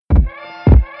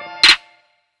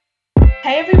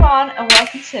Hey everyone, and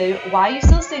welcome to Why Are You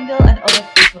Still Single and Other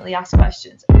Frequently Asked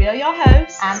Questions. We are your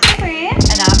hosts. I'm Sabrina.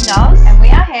 And I'm Noz. And we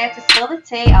are here to spill the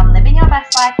tea on living your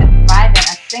best life and thriving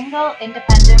as single,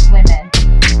 independent women.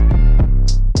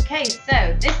 Okay,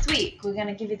 so this week we're going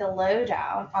to give you the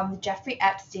lowdown on the Jeffrey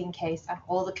Epstein case and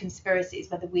all the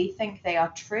conspiracies, whether we think they are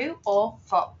true or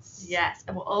false. Yes,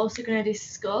 and we're also going to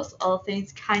discuss all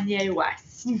things Kanye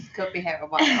West. Could be here a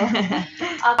while.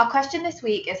 Our question this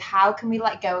week is, how can we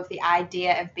let go of the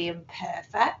idea of being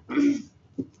perfect?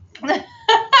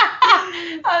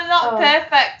 I'm not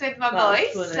perfect with my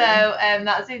voice, funny. so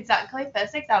that's exactly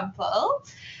first example.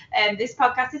 This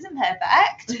podcast isn't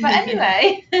perfect, but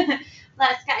anyway,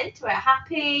 let's get into it.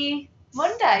 Happy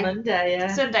Monday. Monday, yeah.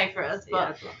 Sunday for us,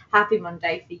 but Yeah. happy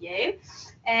Monday for you.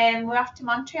 We're off to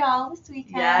Montreal this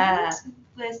weekend. Yeah.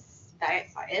 We're very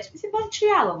excited. Is it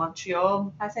Montreal or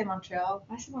Montreal? I say Montreal.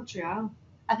 I say Montreal.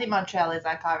 I think Montreal is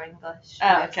like our English.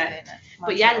 Oh, way of okay. saying it.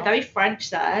 But yeah, they're Montreal. very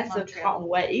French there, so Montreal. can't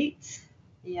wait.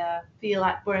 Yeah. Feel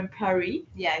like we're in Paris.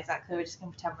 Yeah, exactly. We're just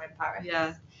going to pretend we're in Paris.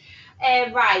 Yeah.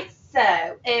 Right,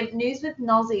 so News with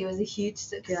Nozzy was a huge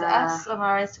success on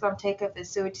our Instagram takeovers,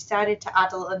 so we decided to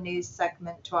add a little news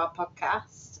segment to our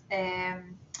podcast.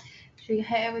 Should we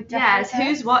hit it with Yes, Jeffrey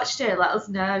who's first? watched it? Let us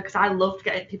know, because I loved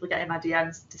getting people getting my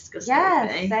DMs discussing Yeah,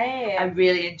 with me. same. I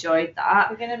really enjoyed that.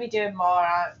 We're going to be doing more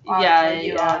on Yeah,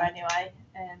 you yeah. are anyway.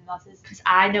 Because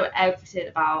I know everything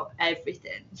about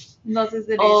everything. Nozzy's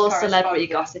the news All celebrity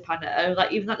correspondent. gossip I know.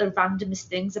 Like, even like the randomest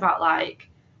things about like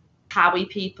Howie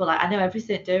people. Like, I know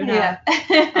everything, don't I? Yeah.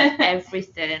 Like,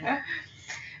 everything.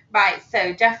 Right,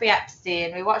 so Jeffrey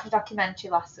Epstein, we watched a documentary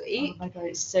last Oh week. my god,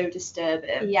 it's so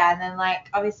disturbing. Yeah, and then like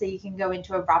obviously you can go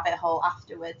into a rabbit hole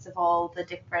afterwards of all the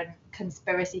different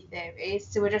conspiracy theories.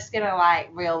 So we're just gonna like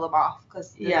reel them off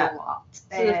because there's Yeah. a lot.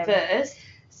 So the first,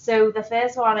 So the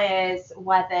first one is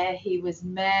whether he was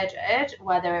murdered,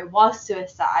 whether it was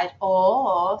suicide,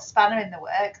 or spanner in the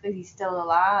works that he's still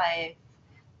alive.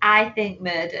 I think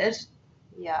murdered.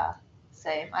 Yeah,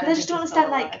 same. But I just don't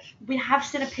understand, like, we have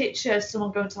seen a picture of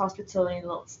someone going to hospital and he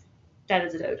looks dead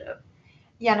as a dodo.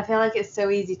 Yeah, and I feel like it's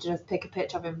so easy to just pick a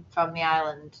picture of him from the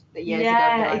island that years Yeah,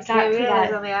 ago. And be like, exactly, Here he like-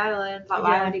 is on the island. Like,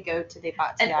 why Yeah. would he go to the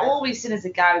back to And the all island? we've seen is a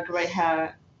guy with grey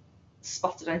hair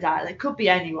spotted on his island. It could be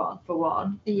anyone, for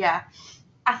one. Yeah.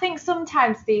 I think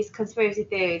sometimes these conspiracy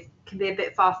theories can be a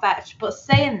bit far-fetched, but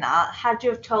saying that, had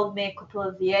you have told me a couple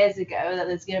of years ago that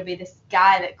there's going to be this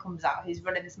guy that comes out who's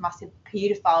running this massive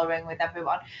paedophile ring with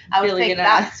everyone, I would think Billionaire.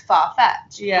 that's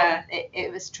far-fetched. Yeah. But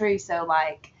it was true, so,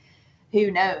 like, who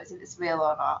knows if it's real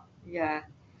or not. Yeah.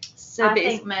 So, I but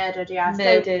it's think murdered, yeah. So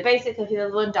murdered. basically, if you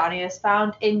look down, he was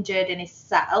found injured in his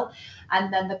cell,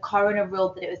 and then the coroner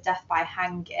ruled that it was death by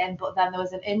hanging. But then there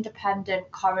was an independent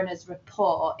coroner's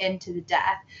report into the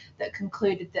death that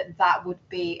concluded that that would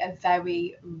be a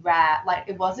very rare, like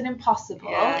it wasn't impossible.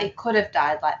 Yeah. It could have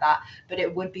died like that, but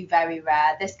it would be very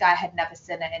rare. This guy had never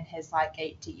seen it in his like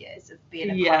 80 years of being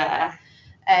a Yeah.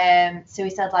 coroner. So he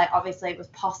said, like, obviously it was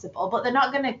possible, but they're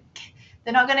not gonna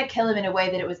kill him in a way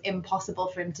that it was impossible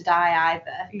for him to die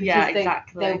either. Yeah, Because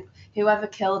exactly. whoever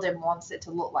killed him wants it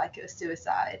to look like it was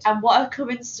suicide. And what a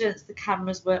coincidence the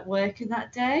cameras weren't working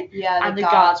that day Yeah, and the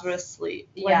guards were asleep.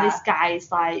 When Yeah. this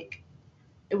guy's like,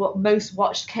 what most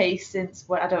watched case since,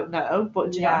 well, I don't know,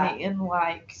 but do you know what I mean?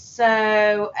 Like,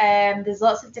 So there's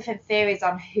lots of different theories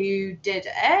on who did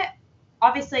it.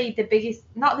 Obviously, the biggest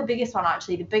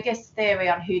theory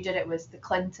on who did it was the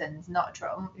Clintons, not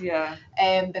Trump. yeah.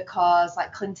 Because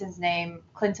like Clinton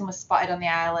was spotted on the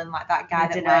island, like that guy He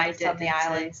that denied worked it, on the didn't he?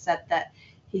 island said that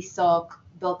he saw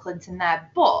Bill Clinton there.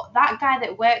 But that guy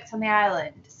that worked on the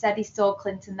island said he saw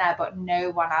Clinton there, but no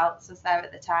one else was there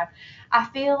at the time. I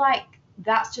feel like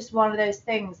that's just one of those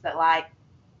things that, like,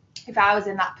 if I was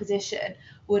in that position,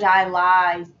 would I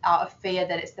lie out of fear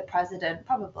that it's the president?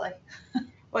 Probably.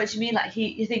 What do you mean? Like,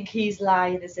 you think he's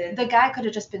lying, as in? The guy could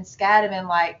have just been scared and been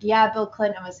like, yeah, Bill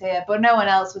Clinton was here, but no one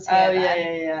else was here Oh,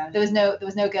 then. yeah. There was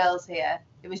no girls here.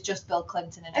 It was just Bill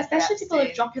Clinton and Jeffrey Especially people are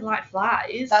Epstein. dropping like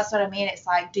flies. That's what I mean. It's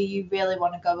like, do you really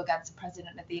want to go against the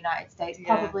president of the United States?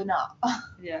 Yeah. Probably not.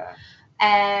 Yeah.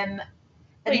 And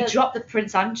But he the- dropped the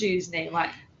Prince Andrew's name, like,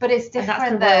 but it's and that's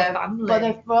different the royal though. family. But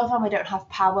the royal family don't have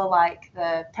power like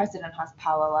the president has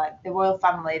power. Like the royal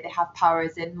family, they have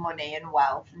powers in money and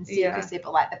wealth and secrecy.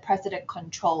 But like the president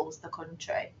controls the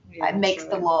country, Yeah, like makes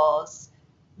the true. laws,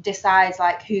 decides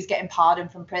like who's getting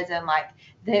pardoned from prison. Like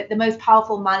the most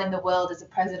powerful man in the world is the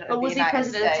president But of the was he United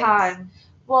president States. at the time?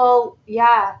 Well,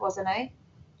 yeah, wasn't he?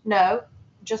 No,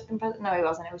 just been president. No, he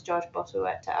wasn't. It was George Bush who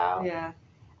worked it out. Yeah.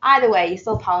 Either way, you're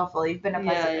still powerful. You've been a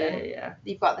president. Yeah.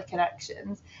 You've got the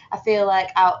connections. I feel like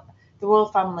out the royal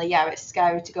family, yeah, it's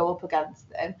scary to go up against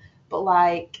them, but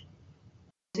like.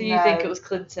 So you think it was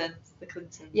Clinton? The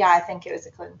Clintons? Yeah, I think it was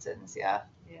the Clintons, yeah.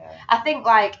 Yeah. I think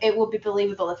like it would be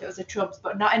believable if it was a Trump,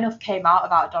 but not enough came out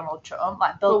about Donald Trump.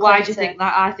 Like Bill But why Clinton. do you think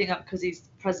that? I think that because he's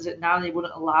president now, and he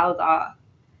wouldn't allow that.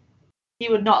 He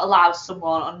would not allow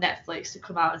someone on Netflix to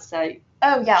come out and say,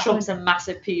 "Oh yeah, Trump's a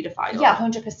massive paedophile." Yeah,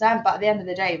 100%. But at the end of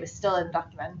the day, he was still in the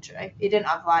documentary. He didn't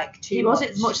have like too. He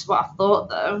wasn't as much as what I thought,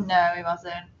 though. No, he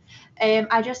wasn't.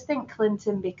 I just think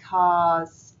Clinton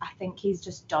because I think he's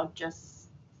just dodges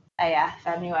AF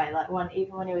anyway. Like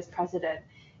even when he was president,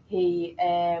 he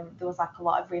there was like a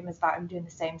lot of rumours about him doing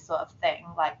the same sort of thing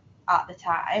like at the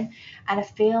time, and I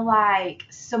feel like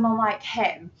someone like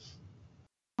him,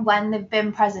 when they've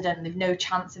been president, they've no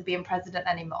chance of being president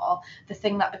anymore. The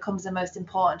thing that becomes the most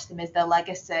important to them is their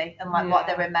legacy and like what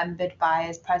they're remembered by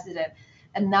as president.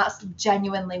 And that's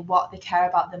genuinely what they care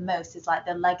about the most is like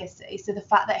their legacy. So the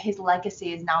fact that his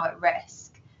legacy is now at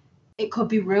risk, it could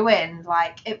be ruined.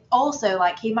 Like it also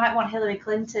like he might want Hillary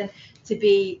Clinton to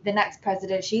be the next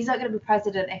president. She's not going to be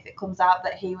president if it comes out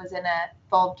that he was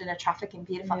involved in a trafficking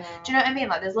paedophile. Yeah. Do you know what I mean?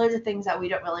 Like there's loads of things that we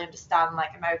don't really understand,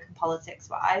 like American politics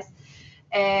wise.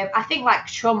 I think like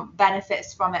Trump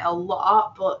benefits from it a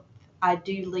lot, but I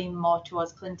do lean more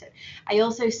towards Clinton. I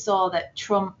also saw that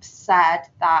Trump said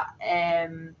that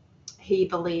he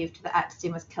believed that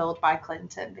Epstein was killed by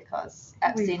Clinton because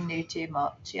Epstein knew too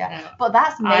much. Yeah, no. But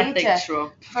that's major. I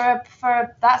think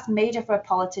Trump. That's major for a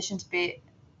politician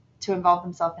to involve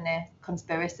themselves in a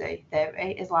conspiracy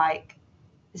theory. Is like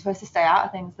they're supposed to stay out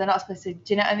of things. They're not supposed to.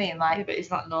 Do you know what I mean? Like, yeah, but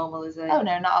it's not normal, is it? Oh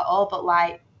no, not at all. But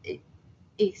like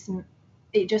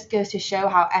it just goes to show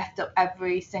how effed up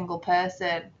every single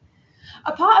person.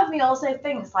 A part of me also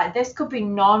thinks like this could be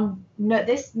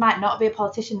this might not be a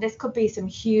politician. This could be some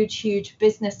huge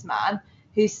businessman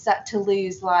who's set to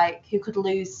lose, like who could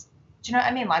lose. Do you know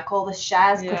what I mean? Like all the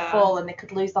shares could fall and they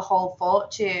could lose the whole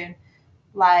fortune.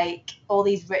 Like all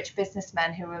these rich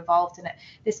businessmen who are involved in it.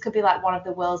 This could be like one of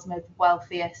the world's most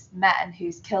wealthiest men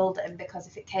who's killed him because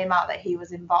if it came out that he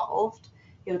was involved,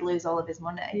 he would lose all of his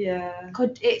money. Yeah.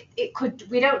 It could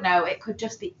we don't know. It could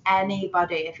just be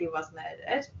anybody if he was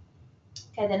murdered.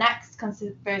 Okay, the next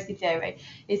conspiracy theory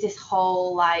is this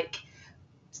whole like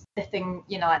the thing,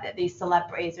 you know, like that these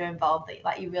celebrities are involved that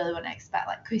like you really wouldn't expect,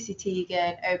 like Chrissy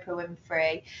Teigen, Oprah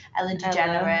Winfrey, Ellen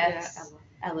DeGeneres.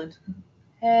 Ellen.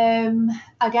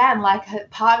 Again, like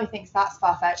part of me thinks that's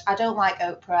far-fetched. I don't like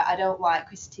Oprah, I don't like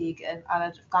Chrissy Teigen, and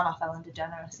I've gone off Ellen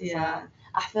DeGeneres as well.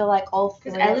 I feel like all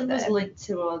three. Because Ellen was linked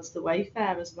towards the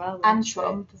Wayfair as well. And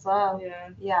Trump as well. Yeah.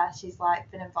 Yeah, she's like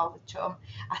been involved with Trump.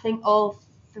 I think all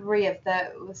three of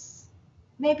those,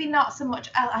 maybe not so much.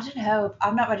 I don't know.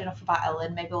 I'm not read enough about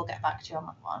Ellen. Maybe we'll get back to you on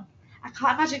that one. I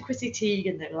can't imagine Chrissy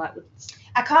Teigen though. Like,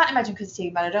 I can't imagine Chrissy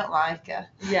Teigen, but I don't like her.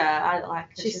 Yeah, I don't like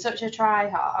her. She's such a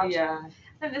try-hard. Yeah. I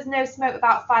think there's no smoke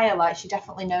without fire. Like she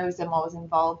definitely knows him or was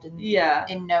involved in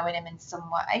knowing him in some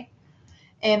way.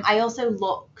 I also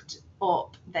looked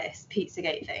up this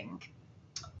Pizzagate thing,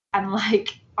 and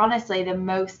like honestly, the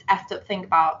most effed up thing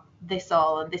about this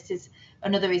all, and this is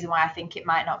another reason why I think it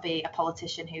might not be a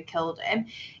politician who killed him,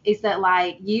 is that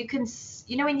like you can,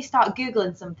 you know, when you start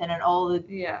Googling something and all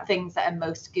the things that are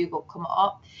most Googled come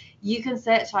up, you can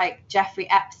search like Jeffrey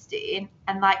Epstein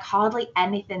and like hardly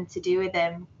anything to do with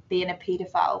him being a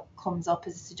paedophile comes up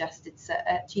as a suggested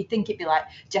search. You'd think it'd be like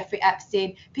Jeffrey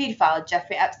Epstein paedophile,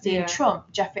 Jeffrey Epstein Trump,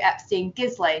 Jeffrey Epstein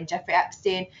Ghislaine, Jeffrey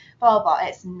Epstein blah blah.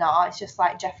 It's not. It's just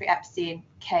like Jeffrey Epstein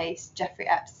case, Jeffrey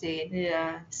Epstein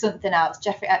something else,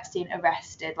 Jeffrey Epstein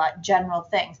arrested, like general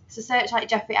things. So search like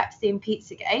Jeffrey Epstein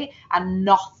Pizzagate and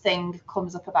nothing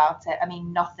comes up about it. I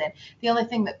mean nothing. The only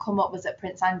thing that come up was that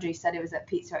Prince Andrew said it was at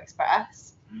Pizza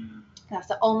Express. That's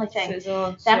the only thing.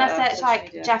 So then I searched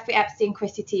like Jeffrey Epstein,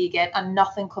 Chrissy Teigen, and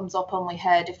nothing comes up, only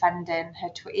her defending her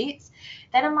tweets.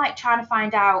 Then I'm like trying to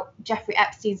find out Jeffrey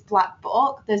Epstein's Black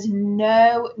Book. There's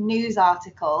no news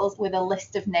articles with a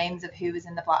list of names of who was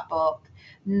in the Black Book.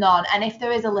 None. And if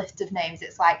there is a list of names,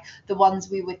 it's like the ones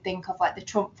we would think of, like the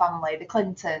Trump family, the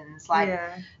Clintons. Like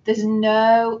there's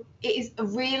no. It is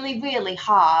really, really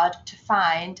hard to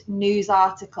find news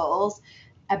articles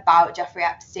about Jeffrey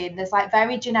Epstein. There's like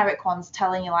very generic ones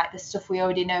telling you like the stuff we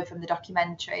already know from the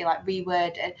documentary, like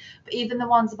reworded. But even the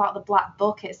ones about the Black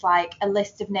Book, it's like a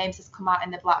list of names has come out in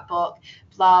the Black Book,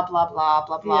 blah blah blah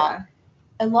blah blah.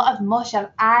 A lot of mush. And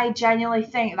I genuinely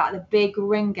think that the big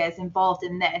ringers involved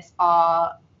in this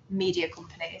are media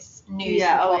companies, news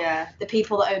people, the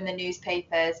people that own the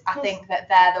newspapers. I think that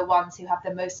they're the ones who have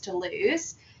the most to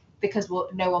lose because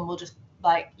no one will just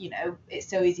like, you know, it's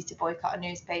so easy to boycott a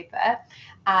newspaper,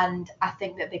 and I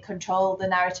think that they control the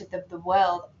narrative of the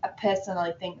world. I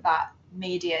personally think that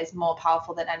media is more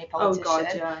powerful than any politician. Oh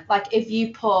God, yeah. Like, if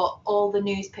you put all the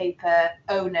newspaper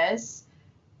owners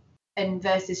and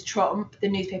versus Trump, the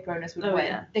newspaper owners would win.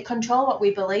 Yeah. They control what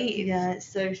we believe. Yeah, it's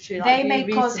so true. Like, They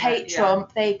make us hate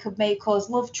Trump. They could make us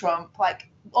love Trump. Like,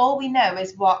 all we know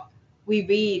is what we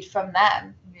read from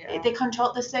them. Yeah. They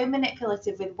control. They're so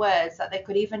manipulative with words that they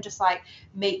could even just like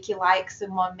make you like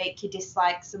someone, make you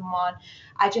dislike someone.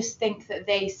 I just think that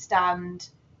they stand.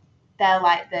 They're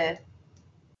like the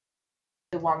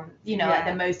one, you know, like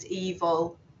the most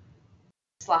evil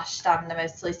 / stand the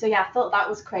most silly. So yeah, I thought that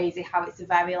was crazy how it's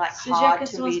very like hard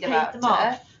to read about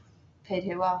it. Paid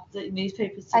who off? The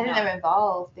newspapers. I think they were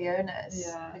involved, the owners.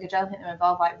 Yeah. Like, I don't think they were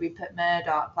involved, like Rupert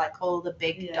Murdoch, like all the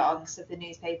big dogs of the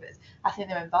newspapers. I think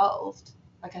they're involved.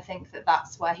 Like, I think that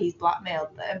that's where he's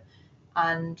blackmailed them,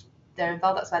 and they're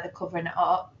involved. That's why they're covering it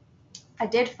up. I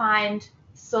did find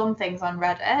some things on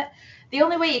Reddit. The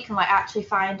only way you can like actually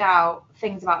find out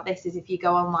things about this is if you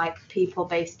go on like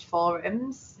people-based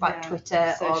forums like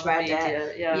Twitter or Reddit.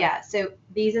 Media, yeah. So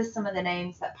these are some of the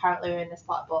names that apparently are in this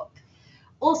black book.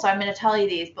 Also, I'm going to tell you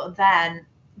these, but then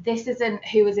this isn't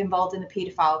who was involved in the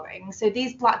paedophile ring. So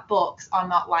these black books are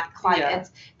not like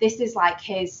clients. This is like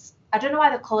his. I don't know why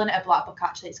they're calling it a black book.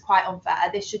 Actually, it's quite unfair.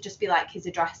 This should just be like his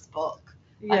address book.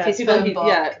 Like his phone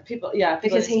book.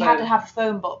 Because he had to have a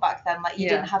phone book back then. Like, you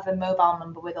didn't have a mobile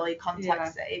number with all your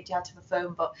contacts saved. You had to have a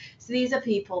phone book. So these are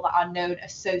people that are known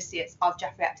associates of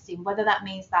Jeffrey Epstein. Whether that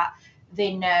means that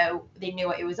they knew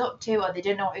what he was up to or they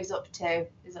didn't know what he was up to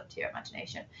is up to your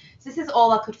imagination. So this is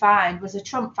all I could find was a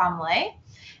Trump family.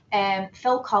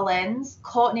 Phil Collins,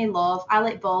 Courtney Love,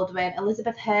 Alec Baldwin,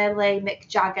 Elizabeth Hurley, Mick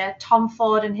Jagger, Tom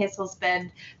Ford and his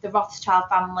husband, the Rothschild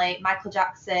family, Michael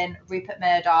Jackson, Rupert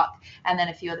Murdoch, and then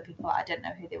a few other people that I didn't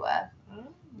know who they were. Oh.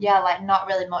 Yeah, like not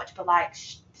really much, but like,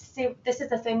 see, this is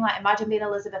the thing, like imagine being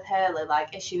Elizabeth Hurley,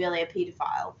 like is she really a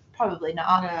paedophile? Probably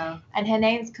not. No. And her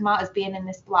name's come out as being in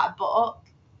this black book.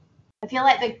 I feel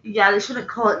like they shouldn't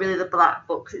call it really the black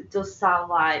book, 'cause it does sound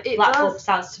like book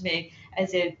sounds to me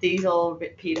as if these are all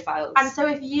paedophiles. And so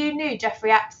if you knew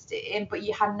Jeffrey Epstein but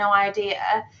you had no idea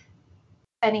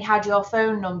and he had your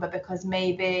phone number because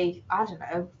maybe, I don't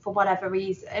know, for whatever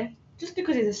reason, just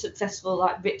because he's a successful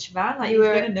like rich man, like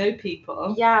you're gonna know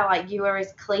people. Yeah, like you were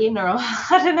his cleaner or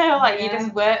I don't know, like you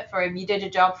just worked for him, you did a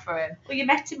job for him. Well, you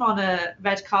met him on a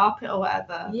red carpet or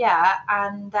whatever. Yeah,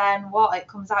 and then what? It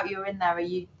comes out you were in there.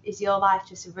 Is your life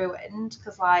just ruined?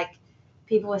 Because like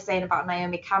people were saying about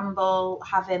Naomi Campbell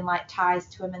having like ties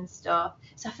to him and stuff.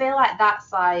 So I feel like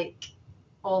that's like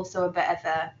also a bit of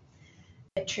a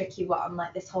tricky one,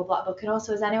 like this whole black book. And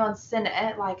also, has anyone seen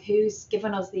it? Like, who's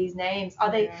given us these names? Are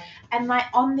they? And like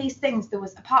on these things, there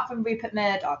was, apart from Rupert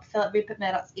Murdoch, I feel like Rupert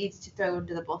Murdoch's easy to throw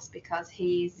under the bus because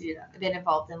he's been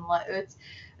involved in loads.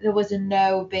 There was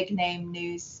no big name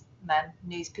news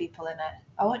people in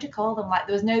it. What do you call them? Like,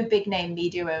 there was no big name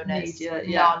media owners.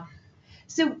 None.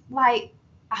 So like,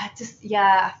 I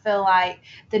feel like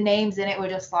the names in it were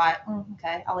just like,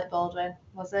 okay, Alec Baldwin,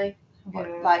 was he?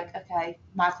 Like, okay,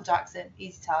 Michael Jackson,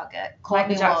 easy target.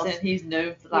 Courtney Michael Love, Jackson, he's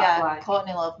known for that. Yeah, like,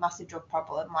 Courtney Love, massive drug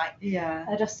problem. Like,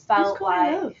 I just felt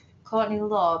like Courtney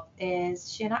Love,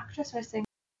 is she an actress or a singer?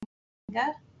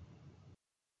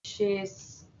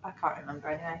 She's, I can't remember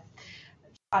anyway.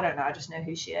 I don't know, I just know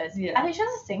who she is. I think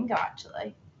she's a singer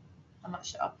actually. I'm not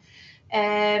sure.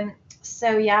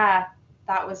 So yeah,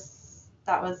 that was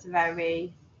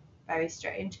very, very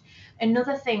strange.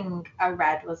 Another thing I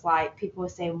read was like people were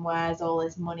saying, where's all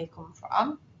his money come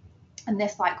from? And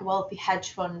this like wealthy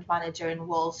hedge fund manager in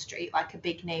Wall Street, like a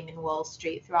big name in Wall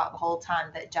Street throughout the whole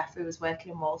time that Jeffrey was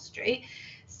working in Wall Street,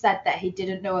 said that he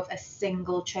didn't know of a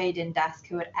single trading desk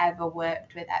who had ever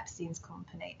worked with Epstein's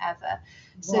company ever.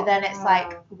 So then it's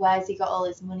like, where's he got all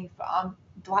his money from?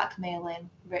 Blackmailing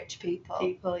rich people.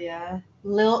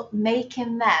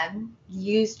 Making them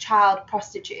use child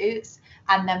prostitutes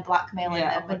and then blackmailing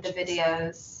them with the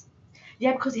videos.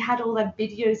 Yeah, because he had all them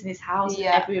videos in his house,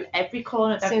 every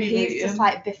corner of every room. So he's just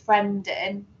like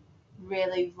befriending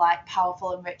really like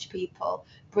powerful and rich people,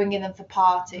 bringing them for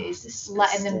parties,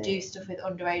 letting them do stuff with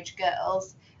underage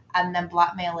girls, and then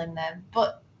blackmailing them.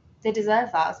 But they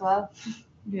deserve that as well.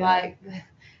 Like,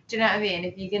 do you know what I mean?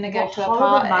 If you're gonna go to a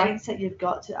party, mindset you've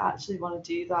got to actually want to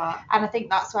do that. And I think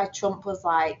that's why Trump was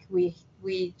like, we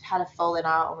had a falling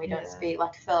out and we don't speak.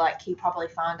 Like, I feel like he probably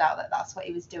found out that that's what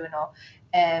he was doing, or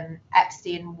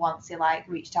Epstein, once he like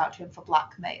reached out to him for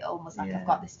blackmail and was like, I've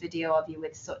got this video of you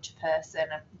with such a person,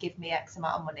 give me X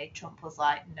amount of money. Trump was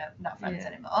like, no, not friends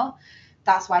anymore.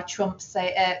 that's why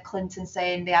Clinton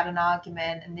saying they had an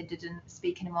argument and they didn't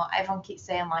speak anymore. Everyone keeps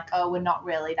saying like, oh, we're not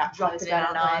really that close, Dropping we had it,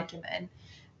 an aren't they? argument.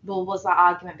 Well, was that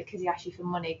argument because he asked you for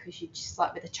money because you just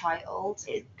slept with a child?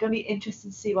 It's going to be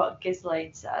interesting to see what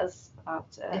Ghislaine says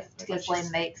about it. If Ghislaine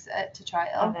makes it to I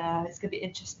trial. know, it's going to be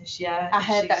interesting this year. I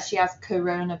heard that she has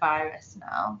coronavirus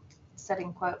now, said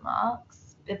in quote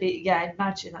marks. Yeah,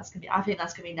 imagine that's going to be, I think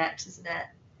that's going to be next, isn't it?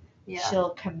 Yeah.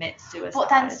 She'll commit suicide. But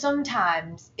then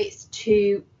sometimes it's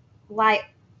too, like,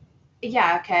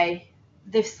 yeah, okay,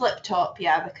 they've slipped up,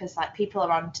 yeah, because like people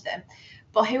are onto them.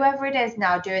 But whoever it is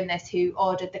now doing this who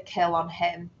ordered the kill on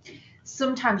him,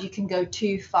 sometimes you can go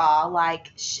too far. Like,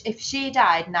 if she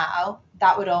died now,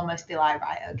 that would almost be like,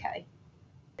 right, okay.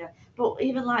 Yeah. But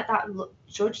even like that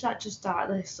judge that just died,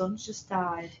 their son's just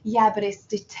died. Yeah, but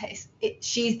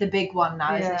she's the big one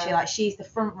now, isn't she? Yeah. Like, she's the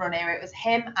front runner. It was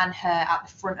him and her at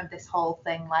the front of this whole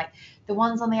thing. Like, the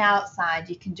ones on the outside,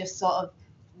 you can just sort of,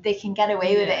 they can get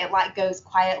away with it. It like goes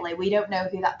quietly. We don't know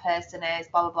who that person is,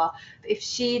 blah, blah, blah. But if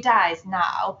she dies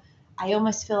now, I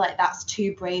almost feel like that's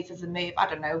too brave of a move. I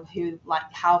don't know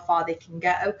how far they can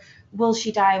go. Will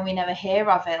she die and we never hear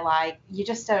of it? Like, you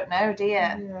just don't know, do you?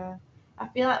 Yeah. I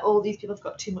feel like all these people have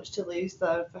got too much to lose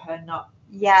though for her not.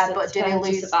 Yeah, but do to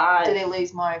they survive.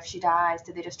 lose more if she dies?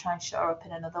 Do they just try and shut her up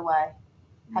in another way?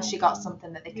 Has she got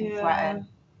something that they can threaten?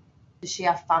 Does she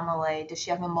have family? Does she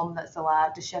have a mum that's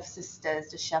alive? Does she have sisters?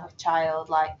 Does she have a child?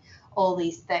 Like, all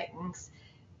these things.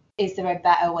 Is there a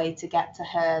better way to get to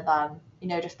her than,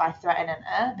 just by threatening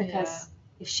her? Because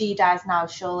if she dies now,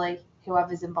 surely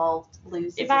whoever's involved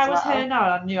loses. If I was her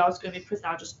now and I knew I was going to be in prison,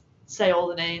 I'd just say all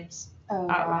the names. Oh,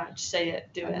 outright, just say it,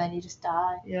 do it. And then you just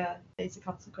die. Yeah, face the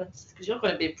consequences. Because you're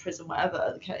going to be in prison,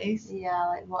 whatever the case. Yeah,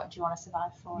 like, what do you want to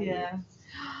survive for? Yeah.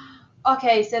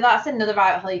 Okay, so that's another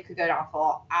rabbit hole you could go down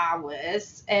for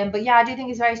hours. But yeah, I do think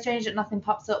it's very strange that nothing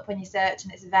pops up when you search,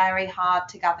 and it's very hard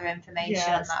to gather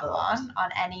information on that one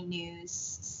on any news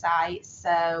site.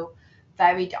 So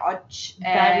very dodge.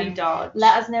 Very dodge.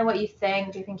 Let us know what you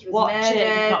think. Do you think he was murdered? Watch it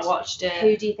if you've not watched it.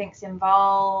 Who do you think's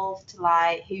involved?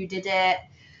 Like, who did it?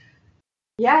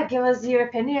 Yeah, give us your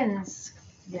opinions.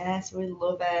 Yes, we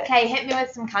love it. Okay, hit me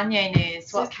with some Kanye news.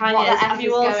 So what Kanye, have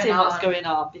you all seen on? what's going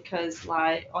on? Because,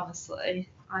 like, honestly,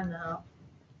 I know.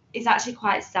 It's actually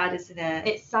quite sad, isn't it?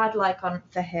 It's sad, like,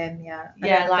 for him, yeah.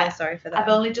 Yeah, I feel sorry for that. I've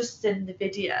only just seen the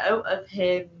video of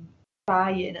him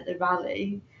crying at the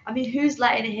rally. I mean, who's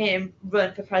letting him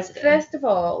run for president? First of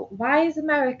all, why is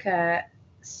America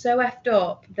so effed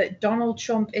up that Donald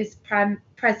Trump is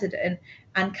president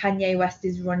and Kanye West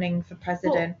is running for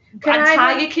president?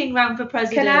 Tiger King ran for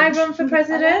president. Can I run for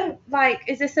president? Like,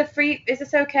 is this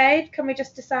okay? Can we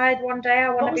just decide one day I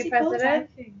want to be president?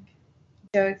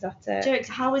 Joe Exotic.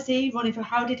 How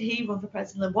did he run for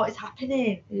president? What is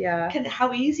happening? Yeah.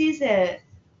 How easy is it?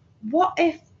 What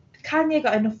if Kanye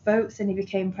got enough votes and he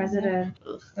became president?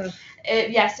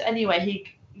 Yes. Anyway,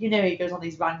 he goes on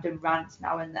these random rants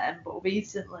now and then, but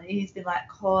recently he's been like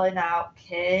calling out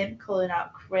Kim, calling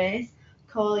out Chris,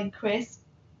 calling Chris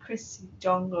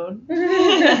Jong-un,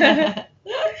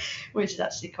 which is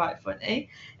actually quite funny.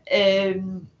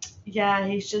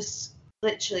 He's just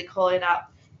literally calling out.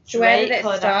 So where did it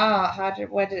start?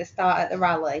 Where did it start? At the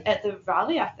rally? At the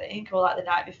rally, I think, or like the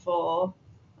night before.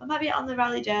 Or maybe on the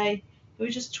rally day. He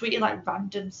was just tweeting like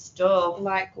random stuff.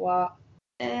 Like what?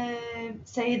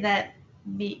 Saying that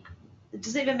Meek, it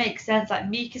doesn't even make sense. Like,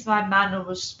 Meek is my man and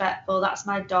respectful. That's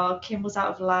my dog. Kim was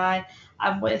out of line.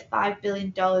 I'm worth $5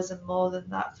 billion and more than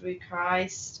that through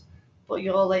Christ. But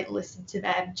you're like, listen to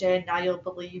MJ and now you'll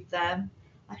believe them.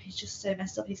 Like, he's just so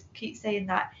messed up. He keeps saying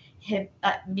that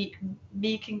Meek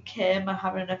and Kim are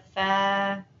having an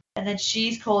affair. And then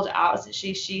she's called it out, isn't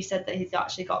she? She said that he's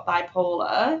actually got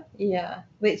bipolar. Yeah,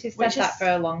 which has said that for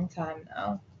a long time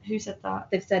now. Who said that?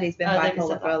 They've said he's been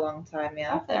bipolar for a long time,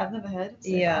 yeah. I've never heard him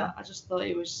say that. I just thought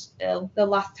he was ill. The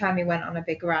last time he went on a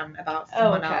big rant about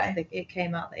someone else, it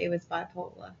came out that he was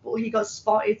bipolar. But he got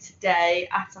spotted today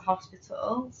at a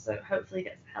hospital, so hopefully he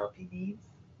gets the help he needs.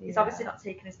 He's obviously not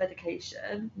taking his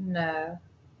medication. No.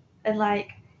 And,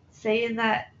 like, saying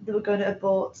that they were going to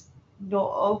abort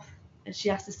North, and she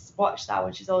has to watch that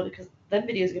when she's older, because them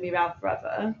videos are going to be around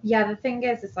forever. Yeah, the thing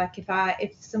is, it's like, if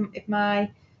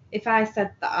I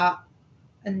said that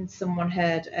and someone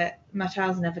heard it, my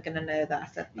child's never going to know that I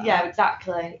said that. Yeah,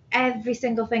 exactly. Every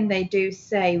single thing they do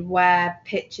say, where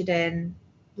pictured in,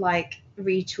 like,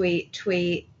 retweet,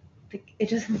 tweet, it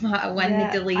doesn't matter when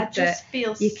they delete it.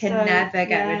 You can never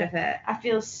get rid of it. I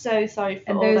feel so sorry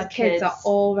for all those kids are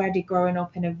already growing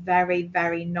up in a very,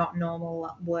 very not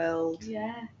normal world.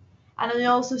 Yeah. And I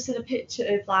also seen a picture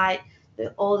of, like,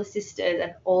 all the sisters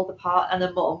and all and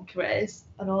the mum, Chris,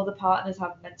 and all the partners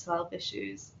have mental health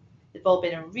issues. They've all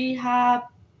been in rehab.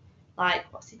 Like,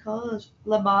 what's he called?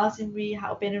 Lamar's in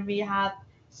rehab, been in rehab.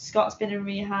 Scott's been in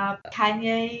rehab.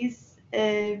 Kanye's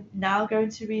now going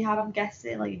to rehab, I'm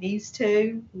guessing. Like, he needs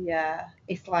to. Yeah,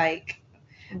 it's like,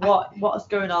 what's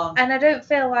going on? And I don't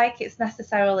feel like it's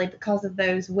necessarily because of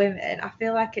those women. I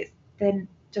feel like it's then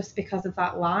just because of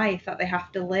that life that they have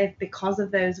to live because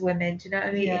of those women. Do you know what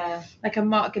I mean? Yeah. Like, I'm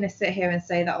not going to sit here and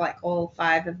say that like all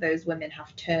 5 of those women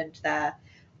have turned their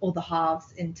other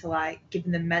halves into like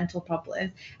giving them mental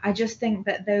problems. I just think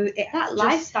that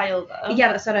lifestyle though.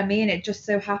 Yeah, that's what I mean. It just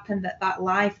so happened that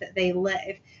life that they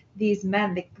live, these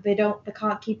men, they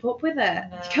can't keep up with it.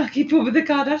 No. They can't keep up with the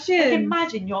Kardashians. Like,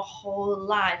 imagine your whole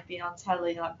life being on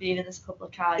telly, like being in this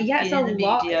public eye, yeah, being in the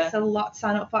media. It's a lot to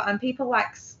sign up for. And people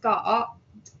like Scott,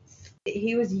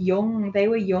 he was young. They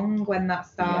were young when that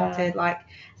started. Yeah. Like,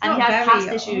 and he had past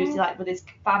issues, like with his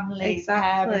family,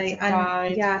 exactly. His parents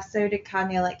died. Yeah, so did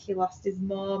Kanye. Like, he lost his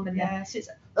mum, and yeah, so it's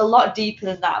a lot deeper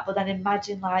than that. But then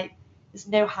imagine, like, there's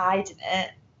no hiding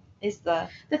it, is there?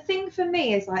 The thing for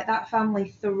me is like that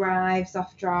family thrives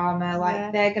off drama.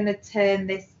 Like, they're gonna turn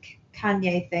this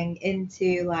Kanye thing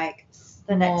into like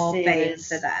the next series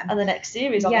for them, and the next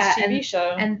series on the TV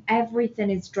show, and everything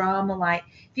is drama. Like,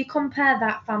 if you compare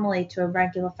that family to a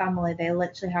regular family, they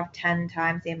literally have 10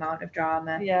 times the amount of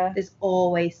drama. Yeah, there's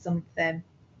always something.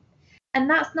 And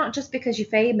that's not just because you're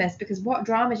famous, because what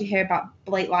drama do you hear about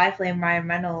Blake Lively and Ryan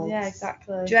Reynolds? Yeah,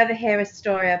 exactly. Do you ever hear a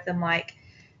story of them, like,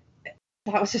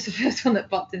 that was just the first one that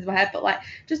popped into my head, but like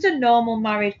just a normal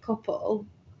married couple?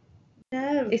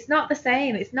 No. It's not the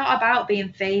same. It's not about being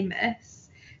famous.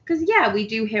 Because, yeah, we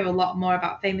do hear a lot more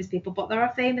about famous people, but there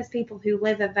are famous people who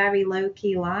live a very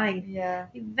low-key life. Yeah.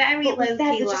 Very low-key life.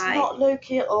 They're just not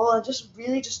low-key at all. I just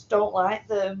really don't like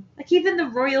them. Like, even the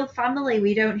royal family,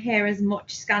 we don't hear as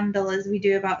much scandal as we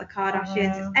do about the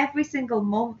Kardashians. It's every single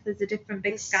month there's a different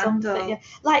big scandal. Yeah.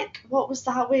 Like, what was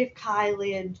that with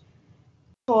Kylie and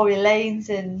Tory Lanez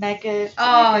and Meghan?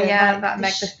 Oh, yeah, like, that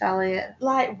Meg Thee Stallion.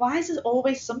 Like, why is there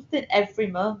always something every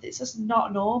month? It's just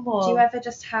not normal. Do you ever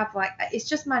just have, like, it's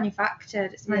just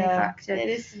manufactured. It's manufactured. Yeah, it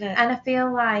is, isn't it? And I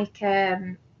feel like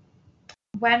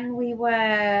when we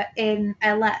were in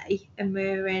LA and we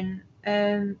were in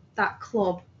that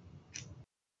club.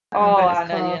 I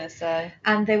know you're going to say.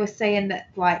 And they were saying that,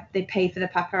 like, they pay for the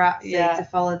paparazzi to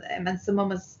follow them. And someone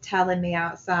was telling me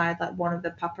outside, like, one of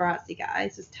the paparazzi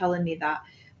guys was telling me that,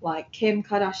 like, Kim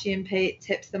Kardashian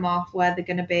tips them off where they're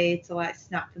going to be to, like,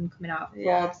 snap them coming out of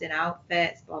clubs in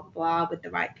outfits, blah, blah, blah, with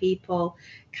the right people.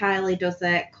 Kylie does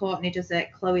it, Kourtney does it,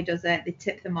 Khloe does it. They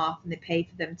tip them off and they pay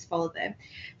for them to follow them.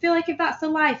 I feel like if that's the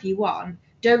life you want,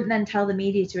 don't then tell the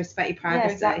media to respect your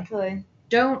privacy. Yeah, exactly.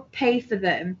 Don't pay for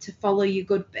them to follow your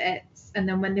good bits, and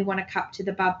then when they want to capture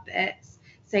the bad bits,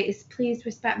 say, please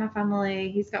respect my family,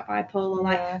 he's got bipolar.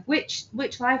 Like, which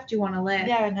life do you want to live?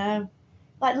 Yeah, I know.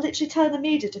 Like, literally telling the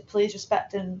media to please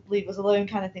respect and leave us alone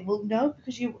kind of thing. Well, no,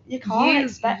 because you can't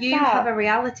expect that. You have a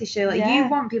reality show. Like, you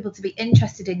want people to be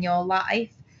interested in your life.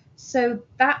 So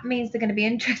that means they're going to be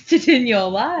interested in your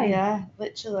life. Yeah,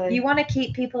 literally. You want to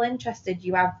keep people interested.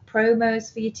 You have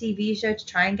promos for your TV show to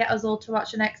try and get us all to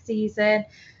watch the next season.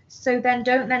 So then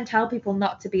don't then tell people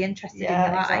not to be interested in your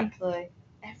life. Yeah, exactly.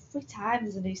 Every time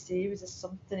there's a new series, there's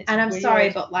something. It's and I'm weird. Sorry,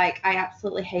 but like, I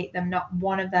absolutely hate them. Not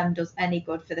one of them does any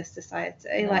good for this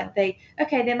society. No. Like, they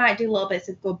might do little bits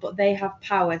of good, but they have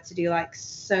power to do like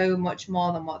so much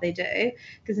more than what they do.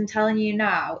 Because I'm telling you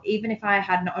now, even if I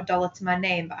had not a dollar to my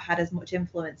name but had as much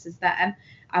influence as them,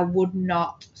 I would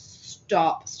not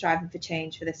stop striving for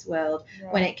change for this world.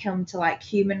 When it comes to like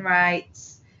human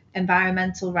rights,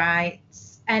 environmental rights,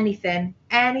 anything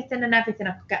and everything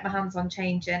I could get my hands on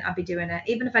changing, I'd be doing it.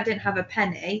 Even if I didn't have a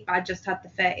penny, but I just had the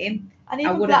fame. And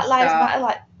even Black Lives Matter,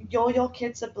 like, your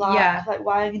kids are black. Yeah. Like,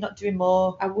 why are you not doing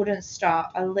more? I wouldn't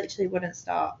stop. I literally wouldn't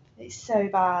stop. It's so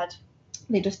bad.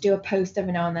 They just do a post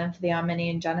every now and then for the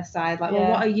Armenian genocide. Like,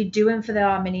 well, what are you doing for the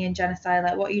Armenian genocide?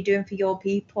 Like, what are you doing for your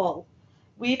people?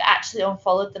 We've actually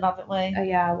unfollowed them, haven't we? Oh,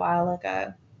 yeah, a while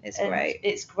ago. It's great.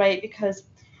 It's great because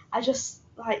I just...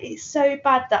 Like, it's so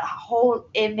bad, that whole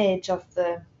image of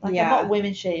them. Like, I'm not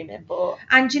women shaming, but...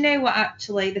 And you know what,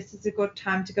 actually, this is a good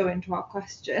time to go into our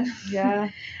question. Yeah.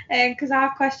 Because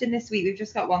our question this week, we've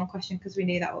just got one question because we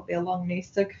knew that would be a long news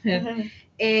segment,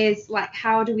 is, like,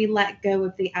 how do we let go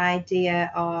of the idea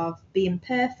of being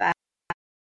perfect?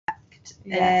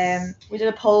 Yes. We did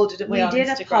a poll, didn't we, on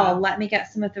Instagram? A poll. Let me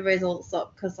get some of the results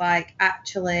up, because, like,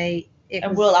 actually...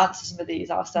 we'll answer some of these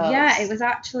ourselves. Yeah, it was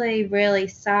actually really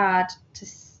sad to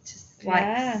just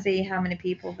like see how many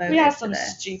people voted. We had some for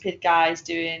this. stupid guys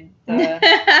doing the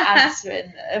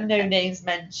answering, no names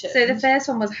mentioned. So the first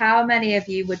one was, how many of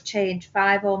you would change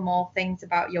 5 or more things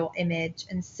about your image?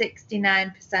 And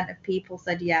 69% of people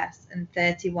said yes, and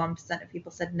 31% of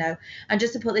people said no. And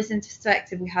just to put this into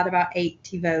perspective, we had about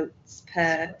 80 votes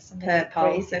per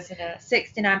poll. So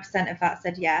 69% of that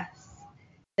said yes.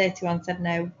 31 said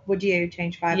no. Would you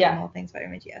change 5 or more things about your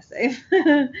image? Yes.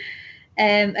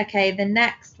 Okay, the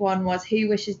next one was, who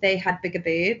wishes they had bigger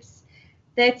boobs?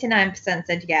 39%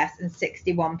 said yes, and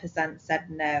 61% said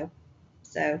no.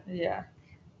 So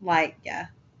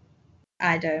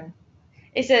I don't.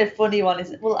 It's a funny one,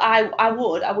 isn't it? Well, I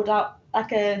would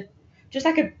like a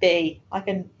B, like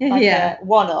a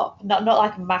 1 up, not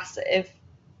like massive.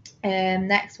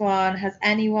 Next one, has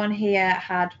anyone here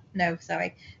had,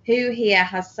 who here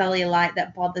has cellulite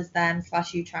that bothers them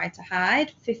 / you try to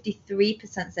hide?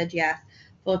 53% said yes,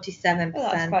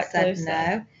 47% said no.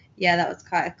 Then. Yeah, that was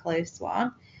quite a close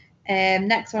one.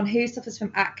 Next one, who suffers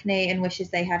from acne and wishes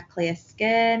they had clear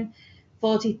skin?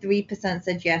 43%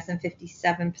 said yes and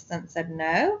 57% said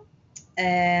no.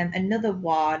 Another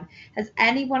one, has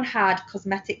anyone had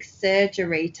cosmetic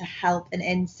surgery to help an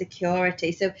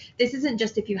insecurity? So this isn't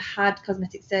just if you had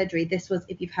cosmetic surgery, this was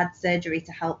if you've had surgery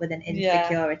to help with an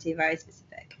insecurity, very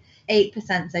specific.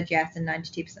 8% said yes and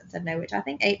 92% said no, which I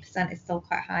think 8% is still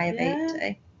quite high of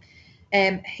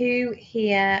 80. Who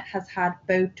here has had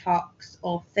Botox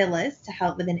or fillers to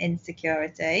help with an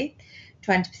insecurity?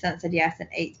 20% said yes and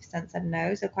 8% said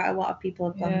no. So quite a lot of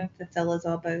people have gone for fillers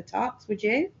or Botox. Would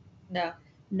you? No.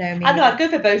 No, me I know, I'd go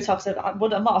for Botox.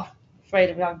 I'm not afraid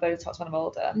of having Botox when I'm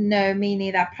older. No, me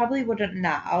neither. I probably wouldn't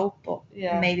now, but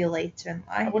maybe later in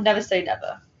life. I would never say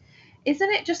never. Isn't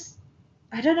it just,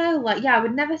 I don't know, I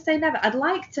would never say never. I'd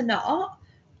like to not,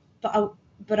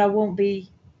 but I won't be,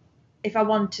 if I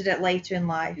wanted it later in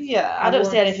life. Yeah, I don't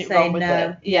see anything wrong with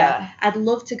it. Yeah. I'd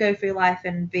love to go through life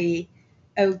and be,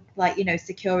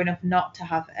 secure enough not to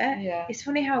have it. Yeah. It's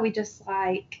funny how we just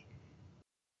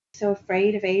so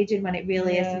afraid of aging when it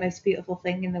really is the most beautiful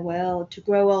thing in the world. To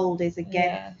grow old is a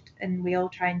gift, and we all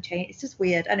try and change. It's just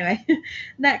weird. Anyway,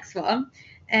 next one.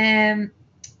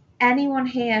 Anyone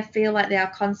here feel like they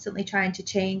are constantly trying to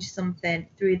change something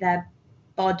through their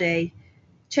body?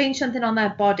 Change something on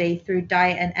their body through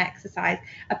diet and exercise?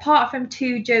 Apart from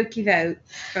 2 jokey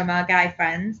votes from our guy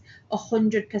friends,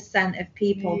 100% of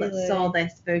people that saw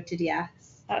this voted yes.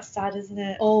 That's sad, isn't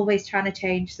it? Always trying to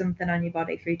change something on your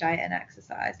body through diet and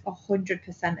exercise.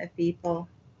 100% of people.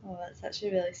 Oh, that's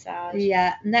actually really sad.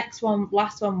 Yeah. Last one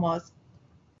was,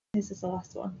 is this the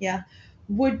last one? Yeah.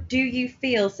 Do you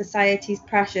feel society's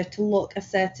pressure to look a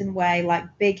certain way, like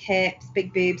big hips,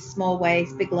 big boobs, small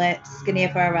waist, big lips, skinny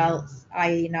everywhere else,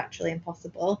 i.e. naturally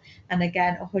impossible? And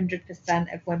again,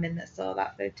 100% of women that saw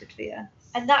that voted for yes.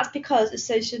 And that's because of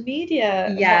social media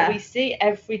and what we see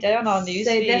every day on our news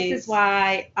feeds. This is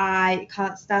why I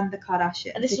can't stand the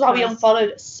Kardashians. And this is why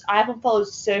I've unfollowed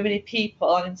so many people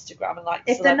on Instagram and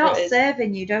if they're not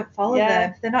serving you, don't follow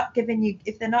them. If they're not giving you,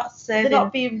 if they're not serving, they're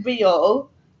not being real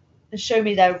and show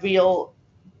me their real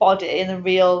body and the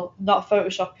real, not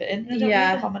photoshopping. I don't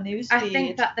read them on my news feed. I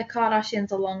think that the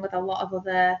Kardashians, along with a lot of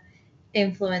other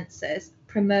influencers,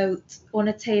 promote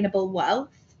unattainable wealth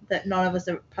that none of us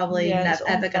are probably ever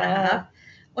going to have.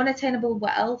 Unattainable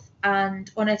wealth and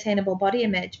unattainable body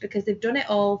image, because they've done it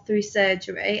all through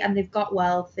surgery and they've got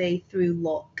wealthy through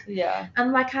look. Yeah.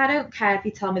 And I don't care if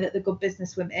you tell me that they're good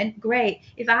business women. Great.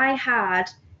 If I had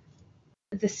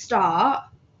the start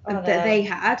that they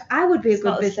had, I would be a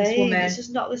good businesswoman. It's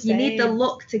just not the same. You need the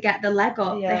look to get the leg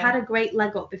up. They had a great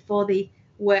leg up before they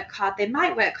work hard. They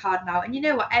might work hard now. And you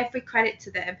know what? Every credit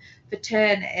to them for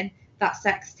turning that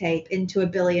sex tape into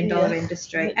 $1 billion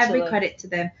industry. Literally. Every credit to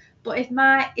them. But if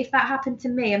that happened to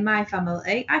me and my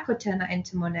family, I could turn that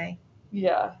into money.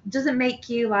 Yeah. It doesn't make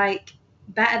you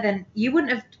better than, you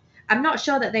wouldn't have. I'm not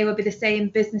sure that they would be the same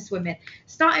businesswomen.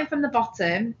 Starting from the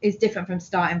bottom is different from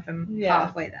starting from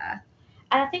halfway there.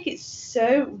 And I think it's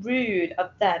so rude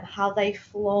of them how they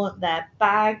flaunt their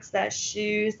bags, their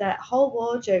shoes, their whole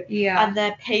wardrobe, and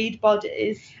their paid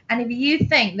bodies. And if you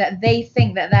think that they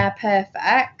think that they're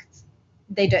perfect,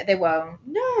 they won't.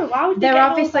 No, why would they? They're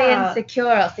obviously insecure,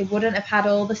 else they wouldn't have had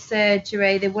all the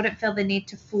surgery. They wouldn't feel the need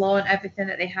to flaunt everything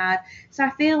that they had. So I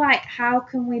feel like, how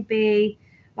can we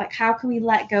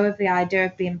let go of the idea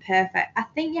of being perfect? I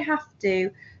think you have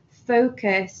to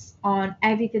focus on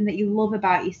everything that you love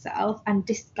about yourself and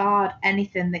discard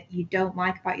anything that you don't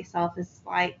like about yourself. As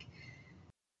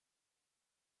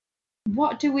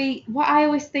what I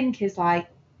always think is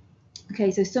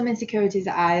okay, so some insecurities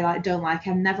that I don't like.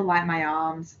 I've never liked my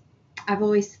arms. I've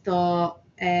always thought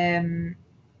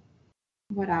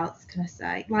What else can I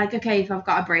say? Like, okay, if I've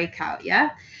got a breakout,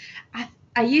 yeah,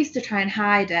 I used to try and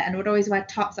hide it and would always wear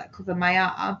tops that cover my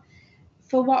arm.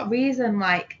 For what reason?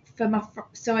 Like,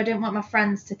 so I didn't want my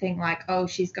friends to think like, oh,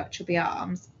 she's got chubby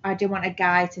arms. I didn't want a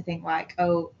guy to think like,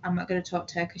 oh, I'm not going to talk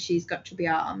to her because she's got chubby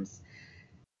arms.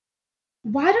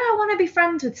 Why do I want to be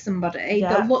friends with somebody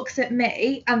that looks at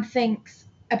me and thinks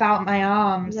about my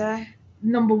arms? Yeah.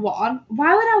 Number one,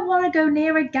 why would I want to go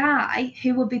near a guy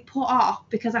who would be put off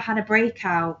because I had a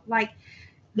breakout? Like,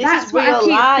 that's what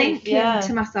I keep thinking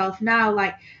to myself now.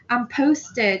 Like, I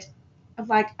posted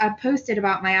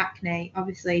about my acne.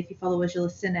 Obviously, if you follow us, you'll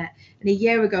have seen it. And a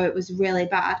year ago, it was really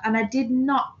bad. And I did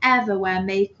not ever wear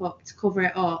makeup to cover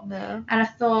it up. No. And I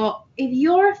thought, if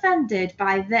you're offended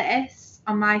by this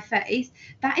on my face,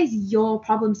 that is your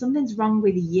problem. Something's wrong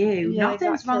with you. Yeah,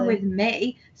 Nothing's wrong with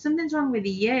me. Something's wrong with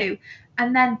you.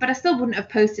 And then, but I still wouldn't have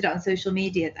posted it on social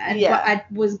media then. Yeah. But I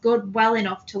was good well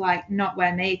enough to like not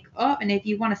wear makeup. And if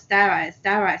you want to stare at it,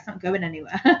 stare at it. It's not going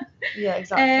anywhere. Yeah,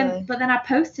 exactly. But then I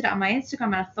posted it on my Instagram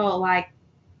and I thought, like,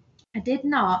 I did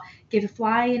not give a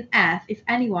flying F if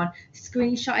anyone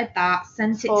screenshotted that,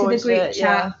 sent it to the group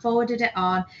chat, forwarded it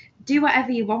on. Do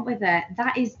whatever you want with it.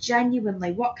 That is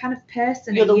genuinely, what kind of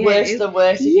person You're are you? the worst of the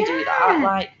worst if you do that.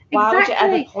 Like, why would you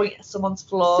ever point at someone's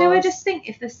flaws? So I just think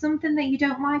if there's something that you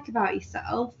don't like about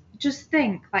yourself, just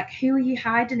think, like, who are you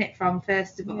hiding it from,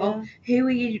 first of all?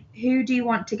 Who do you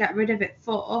want to get rid of it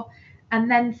for?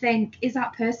 And then think, is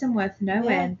that person worth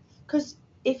knowing? Because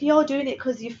if you're doing it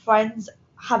because your friends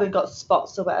haven't got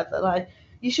spots or whatever, like,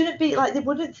 you shouldn't be, like, they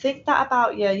wouldn't think that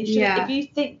about you. You shouldn't,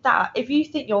 if you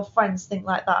think your friends think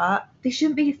like that, they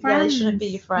shouldn't be your friends. Yeah, they shouldn't be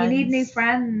your friends. You need new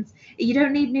friends. You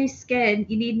don't need new skin.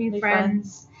 You need new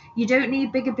friends. You don't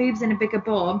need bigger boobs and a bigger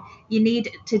bum. You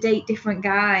need to date different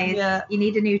guys. Yeah. You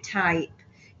need a new type.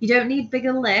 You don't need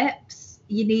bigger lips.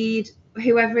 You need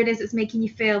whoever it is that's making you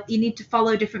feel. You need to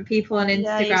follow different people on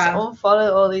Instagram. Yeah, you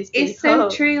unfollow all these people. It's so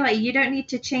true. Like, you don't need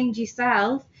to change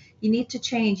yourself. You need to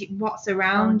change what's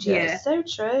around you. It's so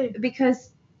true.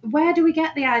 Because where do we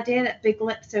get the idea that big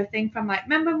lips are a thing from? Like,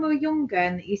 remember when we were younger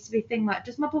and it used to be a thing like,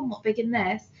 does my bum look big in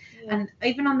this? Yeah. And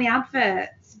even on the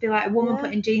adverts, be like a woman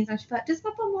putting jeans on, she'd be like, does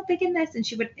my bum look big in this? And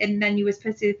she would, and then you were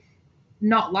supposed to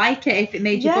not like it if it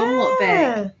made your bum look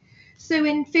big. So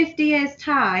in 50 years'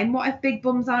 time, what if big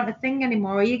bums aren't a thing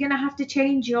anymore? Are you going to have to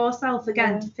change yourself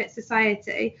again to fit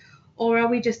society? Or are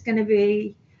we just going to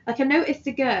be... Like, I noticed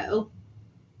a girl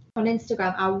on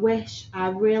Instagram, I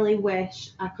really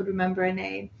wish I could remember her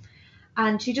name.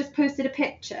 And she just posted a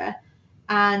picture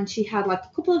and she had like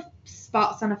a couple of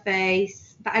spots on her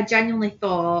face that I genuinely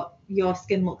thought, your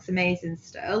skin looks amazing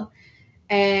still.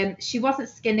 She wasn't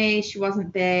skinny, she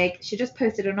wasn't big, she just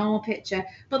posted a normal picture,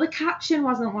 but the caption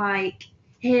wasn't like,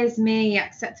 here's me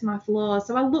accepting my flaws.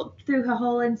 So I looked through her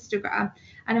whole Instagram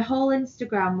and her whole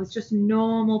Instagram was just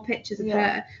normal pictures of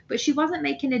her, but she wasn't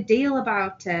making a deal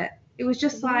about it. It was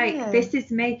just like, this is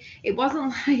me. It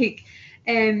wasn't like,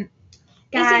 guys.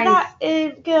 Is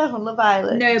it that girl on Love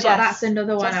Island? No, but that's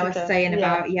another one I was saying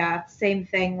about. Yeah, same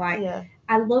thing. Like,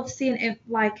 I love seeing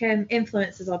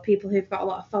influencers or people who've got a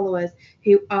lot of followers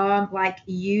who aren't like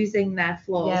using their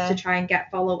flaws to try and get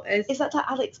followers. Is that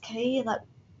Alex Kay? Like,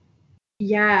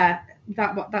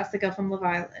 that's the girl from Love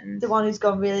Island. The one who's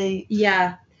gone really.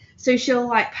 Yeah. So she'll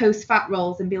like post fat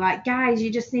rolls and be like, guys, you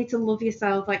just need to love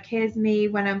yourself. Like, here's me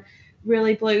when I'm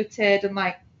really bloated, and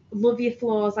like, love your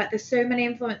flaws. Like, there's so many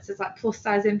influencers, like plus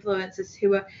size influencers,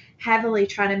 who are heavily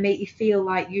trying to make you feel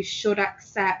like you should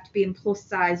accept being plus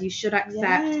size, you should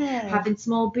accept having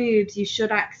small boobs, you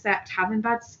should accept having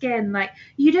bad skin. Like,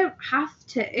 you don't have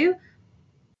to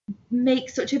make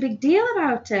such a big deal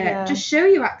about it. Just show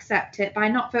you accept it by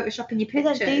not photoshopping your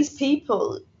pictures. But then these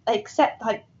people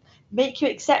make you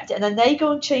accept it, and then they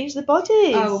go and change their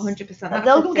bodies. Oh, 100%. And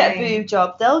they'll go and get a boob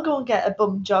job, they'll go and get a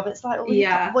bum job. It's like,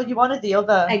 you wanted the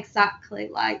other. Exactly.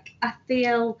 Like, I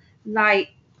feel like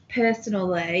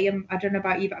personally, I don't know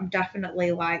about you, but I'm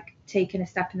definitely like taking a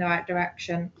step in the right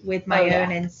direction with my own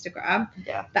Instagram.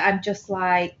 Yeah. That I'm just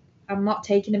like, I'm not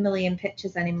taking a million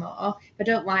pictures anymore. If I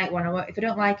don't like one, if I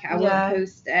don't like it, I won't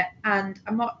post it. And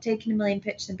I'm not taking a million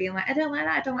pictures and being like, I don't like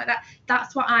that, I don't like that.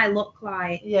 That's what I look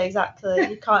like. Yeah, exactly.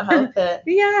 You can't help it.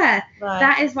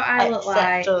 That is what I look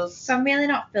like. Us. So I'm really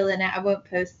not feeling it. I won't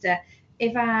post it.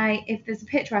 If there's a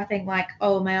picture I think like,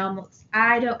 oh, my arm looks,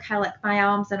 I don't care, like, my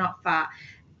arms are not fat.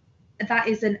 that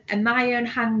is my own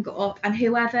hang up, and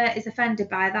whoever is offended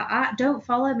by that, don't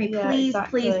follow me. Yeah, Please,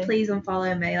 exactly. please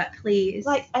unfollow me. Like, please.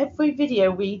 Like every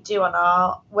video we do on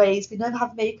our ways, we never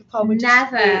have makeup on.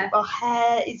 Never. Our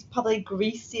hair is probably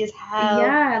greasy as hell.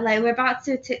 Yeah, like we're about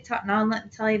to do a TikTok now, and let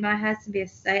me tell you, my hair's to be a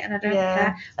state, and I don't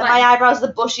care. And Like, my eyebrows are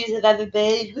the bushiest they've ever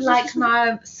been. Like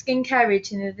my skincare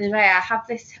routine the other day, I have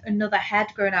another head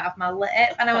growing out of my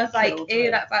lip, and I was like,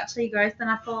 ew, that's actually gross. And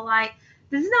I thought, like,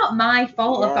 this is not my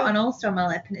fault. I've got an ulcer on my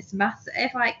lip and it's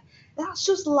massive. Like, that's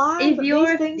just life. If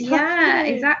you're, these things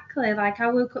happen. Exactly. Like,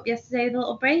 I woke up yesterday with a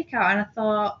little breakout, and I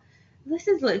thought, this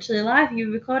is literally life.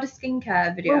 You record a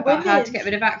skincare video about how to get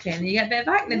rid of acne, and you get a bit of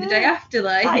acne the day after.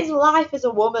 Like, that is life as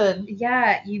a woman.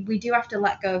 Yeah, we do have to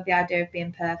let go of the idea of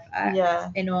being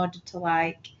perfect. In order to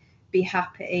like be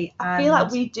happy. I feel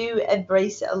like we do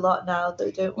embrace it a lot now, though,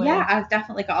 don't we? Yeah, I've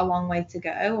definitely got a long way to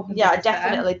go. 100%. Yeah,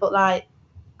 definitely. But like,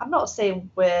 I'm not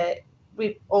saying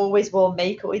we always wore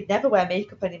makeup. We never wear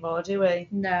makeup anymore, do we?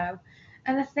 No.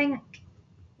 And I think,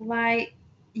 like,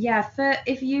 yeah,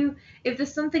 if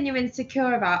there's something you're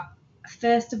insecure about,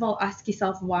 first of all, ask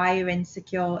yourself why you're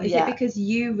insecure. Is it because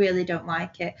you really don't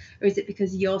like it, or is it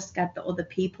because you're scared that other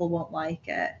people won't like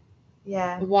it?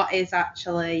 Yeah.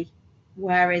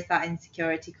 Where is that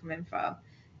insecurity coming from?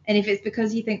 And if it's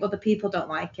because you think other people don't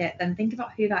like it, then think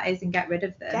about who that is and get rid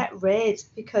of them. Get rid,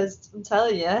 because I'm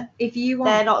telling you,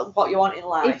 they're not what you want in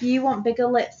life. If you want bigger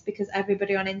lips because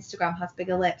everybody on Instagram has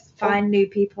bigger lips, find new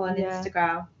people on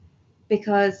Instagram,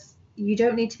 because you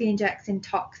don't need to be injecting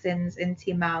toxins into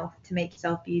your mouth to make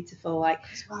yourself beautiful. Like,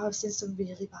 wow, I've seen some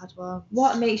really bad ones.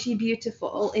 What makes you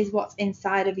beautiful is what's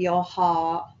inside of your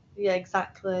heart. Yeah,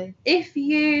 exactly. If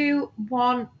you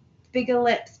want bigger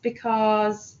lips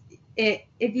because if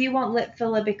you want lip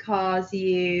filler because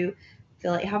you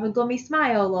feel like you have a gummy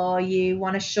smile, or you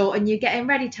want to shorten your getting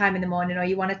ready time in the morning, or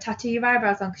you want to tattoo your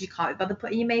eyebrows on because you can't be bothered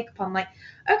putting your makeup on, like,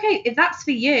 okay, if that's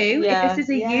for you, if this is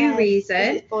a you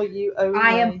reason, for you only,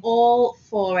 I am all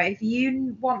for it. If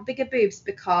you want bigger boobs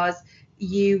because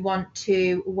you want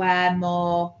to wear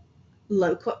more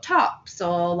low cut tops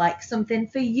or like something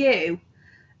for you,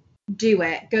 do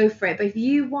it, go for it. But if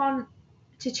you want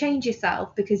to change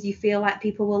yourself because you feel like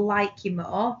people will like you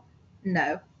more,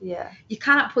 no. Yeah. You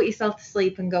can't put yourself to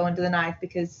sleep and go under the knife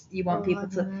because you want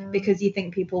because you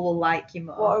think people will like you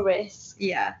more. What a risk.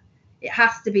 Yeah. It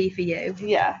has to be for you.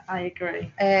 Yeah, I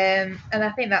agree. And I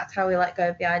think that's how we let go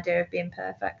of the idea of being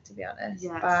perfect, to be honest.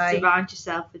 Yeah, surround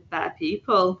yourself with better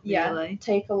people, really. Yeah,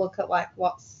 take a look at like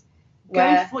what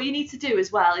you need to do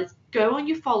as well is go on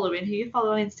your following, who you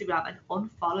follow on Instagram, and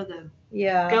unfollow them.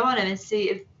 Yeah. Go on them and see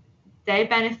if they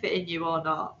benefiting you or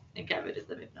not, and get rid of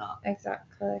them if not.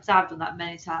 Exactly. Because I've done that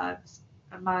many times,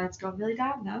 and mine's gone really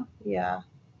down now. Yeah.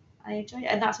 I enjoy it,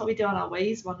 and that's what we do on our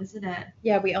Ways one, isn't it?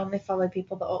 Yeah, we only follow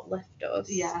people that uplift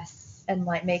us. Yes. And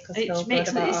like make us feel good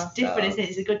about ourselves. It's different, isn't it?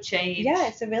 It's a good change. Yeah,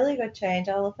 it's a really good change.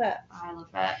 I love it. I love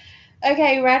it.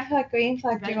 Okay, red flag, green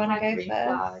flag. Do you want to go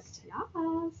first?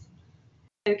 Yes.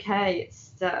 Okay,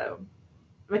 so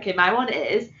my one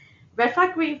is red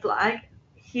flag, green flag.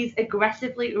 He's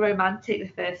aggressively romantic the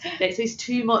first few days, so he's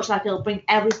too much. Like, he'll bring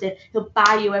everything, he'll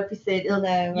buy you everything.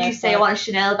 You say I want a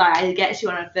Chanel bag, he gets you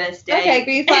on a first date. Okay,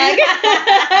 green flag.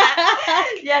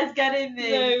 Yes, get in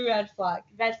there. No, red flag.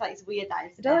 Red flag is weird, that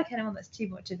is. I don't like anyone that's too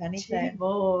much of anything. Too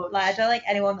much. Like, I don't like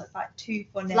anyone that's like too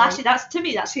funny. Flashy. That's too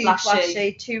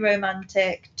flashy, too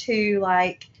romantic, too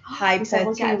like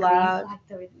hyper, too loud.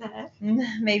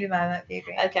 Maybe mine might be a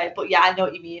green. Okay, but yeah, I know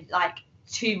what you mean. Like,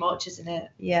 too much, isn't it?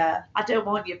 Yeah. I don't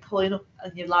want you pulling up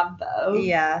on your Lambo.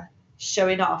 Yeah.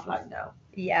 Showing off, like, no.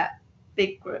 Yeah.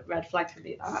 Big red flag for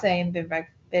me. That. Same big red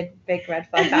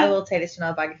flag. I will take this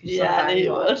Chanel bag if you just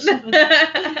want to would.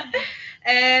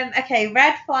 Okay,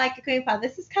 red flag, green flag.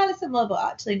 This is kind of similar, but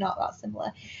actually not that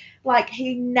similar. Like,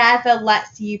 he never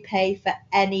lets you pay for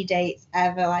any dates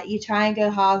ever. Like, you try and go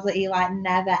hard, but he like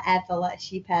never ever lets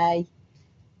you pay.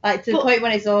 Like, to the point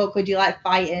when it's awkward, you're like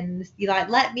fighting. You're like,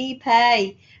 let me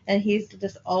pay. And he's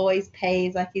just always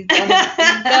pays. Like, he's gone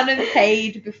and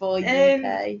paid before you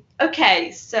pay.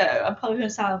 Okay, so I'm probably going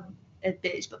to sound a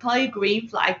bitch, but probably a green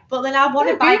flag. But then I want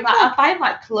to buy him, I'll buy him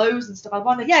like clothes and stuff. I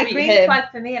want to treat him. Yeah, green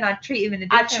flag for me, and I'd treat him in a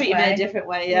different way. I'd treat him in a different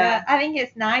way, yeah. I think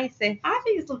it's nice. I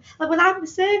think it's like when I'm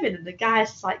serving and the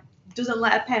guy's just like, doesn't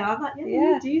let her pay. I'm like,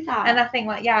 you do that. And I think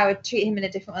like, I would treat him in a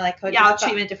different way. Like, I'll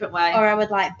treat him in a different way. Or I would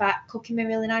like cook him a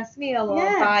really nice meal, or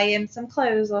buy him some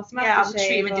clothes or some aftershave. I would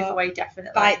treat him in a different way,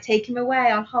 definitely. Take him away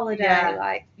on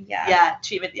holiday.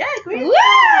 Treat him. Green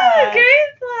flag. Green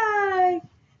flag.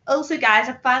 Also, guys,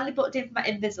 I finally booked in for my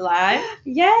Invisalign.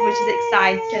 Yay! Which is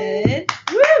exciting.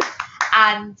 Woo!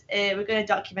 And we're going to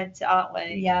document it, aren't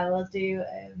we? Yeah, we'll do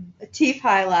teeth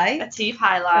highlight. A teeth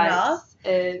highlight.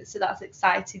 So that's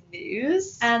exciting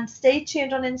news. And stay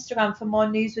tuned on Instagram for more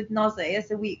news with Nozzy as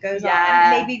the week goes on.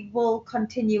 Yeah. And maybe we'll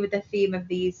continue with the theme of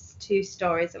these 2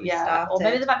 stories that we started. Or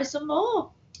maybe there might be some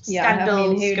more Yeah, scandals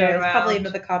I mean, who going knows? around. Probably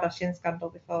another Kardashian scandal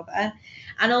before then.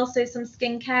 And also some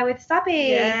skincare with Sabby.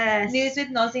 Yes. News with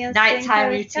Nozzy and Nighttime skincare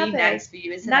with routine Sabby. next for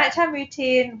you, isn't it? Nighttime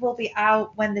routine will be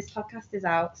out when this podcast is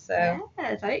out, so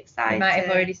Yeah, very exciting. you might have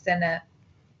already seen it.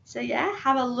 So yeah,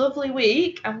 have a lovely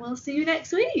week and we'll see you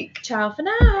next week. Ciao for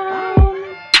now. Bye.